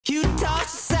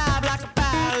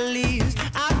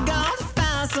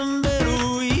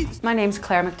My name's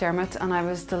Claire McDermott and I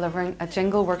was delivering a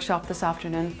jingle workshop this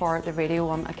afternoon for the Radio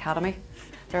 1 Academy.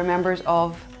 There are members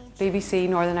of BBC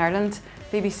Northern Ireland,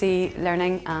 BBC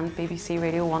Learning and BBC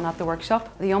Radio 1 at the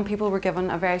workshop. The young people were given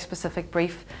a very specific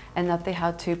brief in that they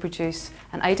had to produce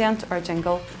an ident or a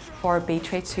jingle for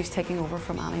B.Traits, who's taking over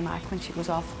from Annie Mac when she goes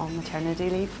off on maternity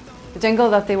leave. The jingle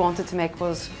that they wanted to make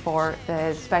was for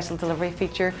the special delivery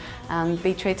feature, and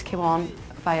B.Traits came on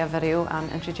via video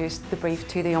and introduced the brief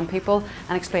to the young people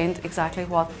and explained exactly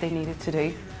what they needed to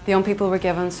do. The young people were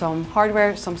given some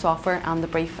hardware, some software and the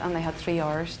brief, and they had 3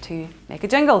 hours to make a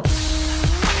jingle.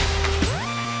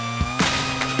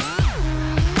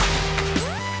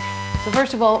 So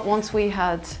first of all, once we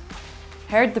had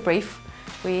heard the brief,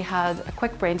 we had a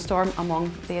quick brainstorm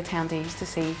among the attendees to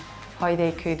see how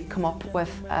they could come up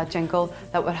with a jingle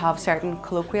that would have certain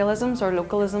colloquialisms or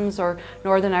localisms or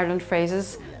Northern Ireland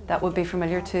phrases that would be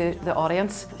familiar to the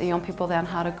audience. The young people then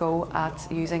had a go at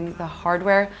using the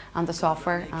hardware and the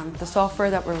software, and the software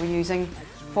that we were using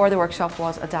for the workshop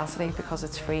was Audacity because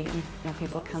it's free and young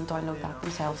people can download that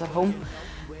themselves at home.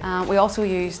 We also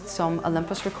used some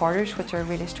Olympus recorders, which are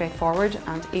really straightforward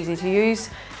and easy to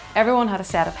use. Everyone had a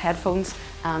set of headphones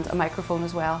and a microphone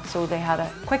as well, so they had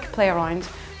a quick play around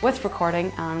with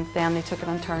recording, and then they took it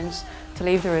in turns to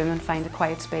leave the room and find a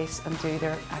quiet space and do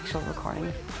their actual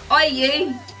recording. Oi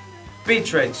you!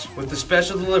 B.Traits with the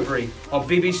special delivery on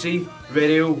BBC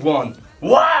Radio 1.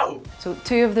 Wow! So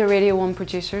 2 of the Radio 1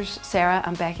 producers, Sarah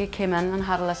and Becky, came in and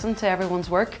had a listen to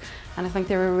everyone's work, and I think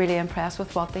they were really impressed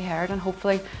with what they heard, and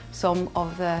hopefully some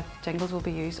of the jingles will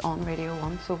be used on Radio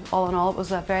 1. So all in all, it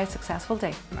was a very successful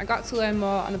day. I got to learn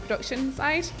more on the production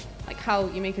side, like how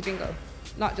you make a jingle,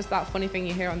 not just that funny thing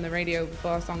you hear on the radio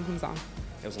before a song comes on.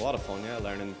 It was a lot of fun, yeah,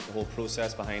 learning the whole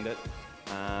process behind it.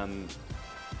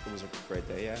 It was a great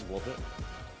day, yeah, loved it.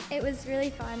 It was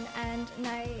really fun, and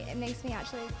now it makes me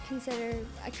actually consider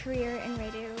a career in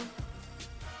radio.